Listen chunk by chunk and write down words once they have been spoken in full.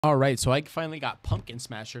All right, so I finally got Pumpkin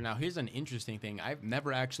Smasher. Now, here's an interesting thing. I've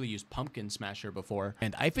never actually used Pumpkin Smasher before,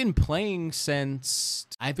 and I've been playing since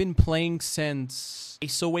Ice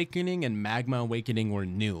Awakening and Magma Awakening were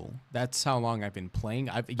new. That's how long I've been playing.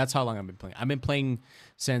 I've been playing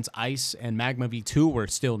since Ice and Magma V2 were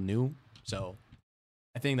still new. So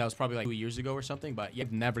I think that was probably like 2 years ago or something, but yeah,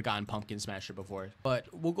 I've never gotten Pumpkin Smasher before. But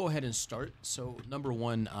we'll go ahead and start. So number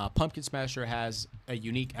one, Pumpkin Smasher has a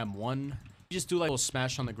unique M1. You just do like a little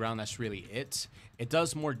smash on the ground. That's really it. It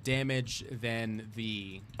does more damage than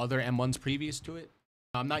the other M1s previous to it.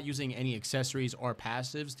 I'm not using any accessories or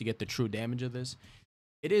passives to get the true damage of this.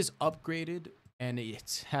 It is upgraded and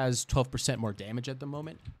it has 12% more damage at the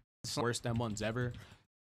moment. It's the worst M1s ever.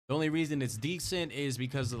 The only reason it's decent is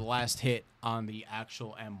because of the last hit on the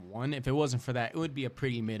actual M1. If it wasn't for that, it would be a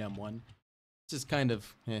pretty mid M1. It's just kind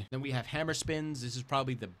of eh. Then we have hammer spins. This is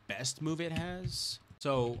probably the best move it has.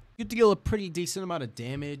 So you deal a pretty decent amount of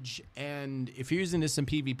damage, and if you're using this in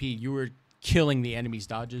PvP, you were killing the enemy's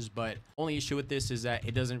dodges. But only issue with this is that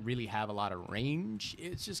it doesn't really have a lot of range.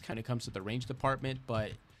 It just kind of comes to the range department,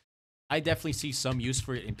 but I definitely see some use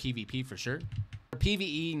for it in PvP for sure. For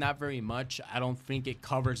PvE, not very much. I don't think it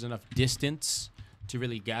covers enough distance to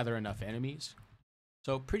really gather enough enemies.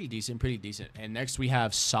 So pretty decent. And next we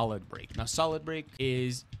have Solid Break. Now Solid Break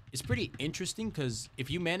is pretty interesting because if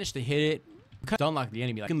you manage to hit it, you can unlock the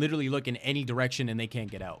enemy. Like, you can literally look in any direction and they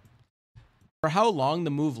can't get out. For how long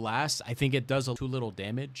the move lasts, I think it does too little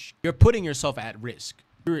damage. You're putting yourself at risk.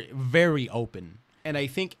 You're very open. And I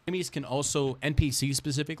think enemies can also, NPCs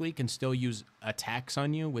specifically, can still use attacks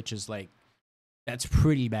on you, which is like, that's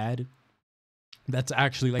pretty bad. That's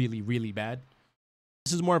actually like really, really bad.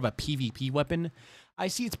 This is more of a PvP weapon. I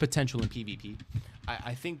see its potential in PvP.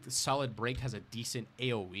 I think the Solid Break has a decent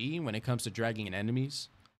AoE when it comes to dragging in enemies.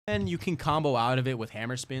 And you can combo out of it with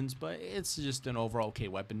hammer spins, but it's just an overall okay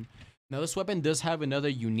weapon. Now, this weapon does have another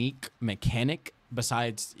unique mechanic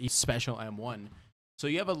besides each special M1. So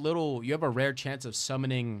you have a rare chance of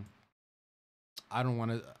summoning, I don't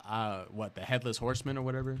want to, the Headless Horseman or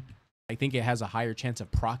whatever. I think it has a higher chance of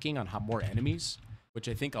proccing on more enemies, which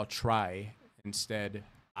I think I'll try instead.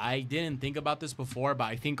 I didn't think about this before, but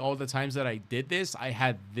I think all the times that I did this, I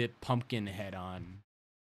had the pumpkin head on.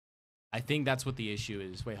 I think that's what the issue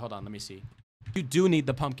is. Wait, hold on. Let me see. You do need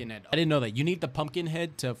the pumpkin head. I didn't know that. You need the pumpkin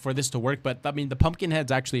head for this to work, but I mean, the pumpkin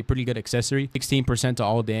head's actually a pretty good accessory. 16% to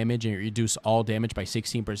all damage, and you reduce all damage by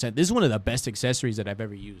 16%. This is one of the best accessories that I've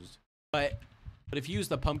ever used. But if you use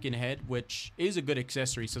the pumpkin head, which is a good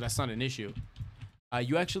accessory, so that's not an issue,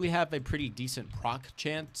 you actually have a pretty decent proc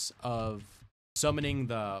chance of summoning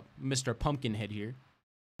the Mr. Pumpkinhead here.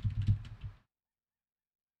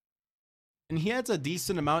 And he adds a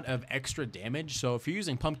decent amount of extra damage. So if you're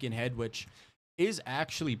using Pumpkinhead, which is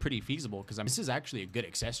actually pretty feasible, because I mean, this is actually a good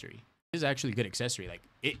accessory. Like,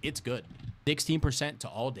 it's good. 16% to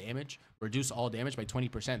all damage. Reduce all damage by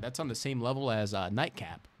 20%. That's on the same level as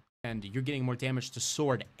Nightcap. And you're getting more damage to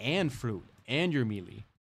sword and fruit and your melee.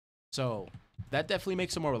 So that definitely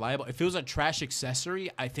makes it more reliable. If it was a trash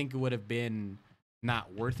accessory, I think it would have been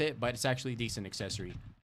not worth it, but it's actually a decent accessory.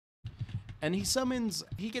 And he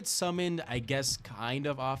gets summoned, I guess, kind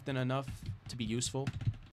of often enough to be useful.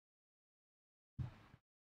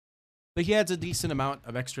 But he adds a decent amount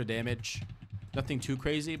of extra damage. Nothing too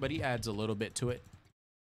crazy, but he adds a little bit to it.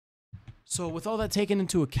 So with all that taken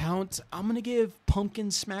into account, I'm going to give Pumpkin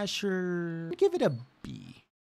Smasher, give it a B.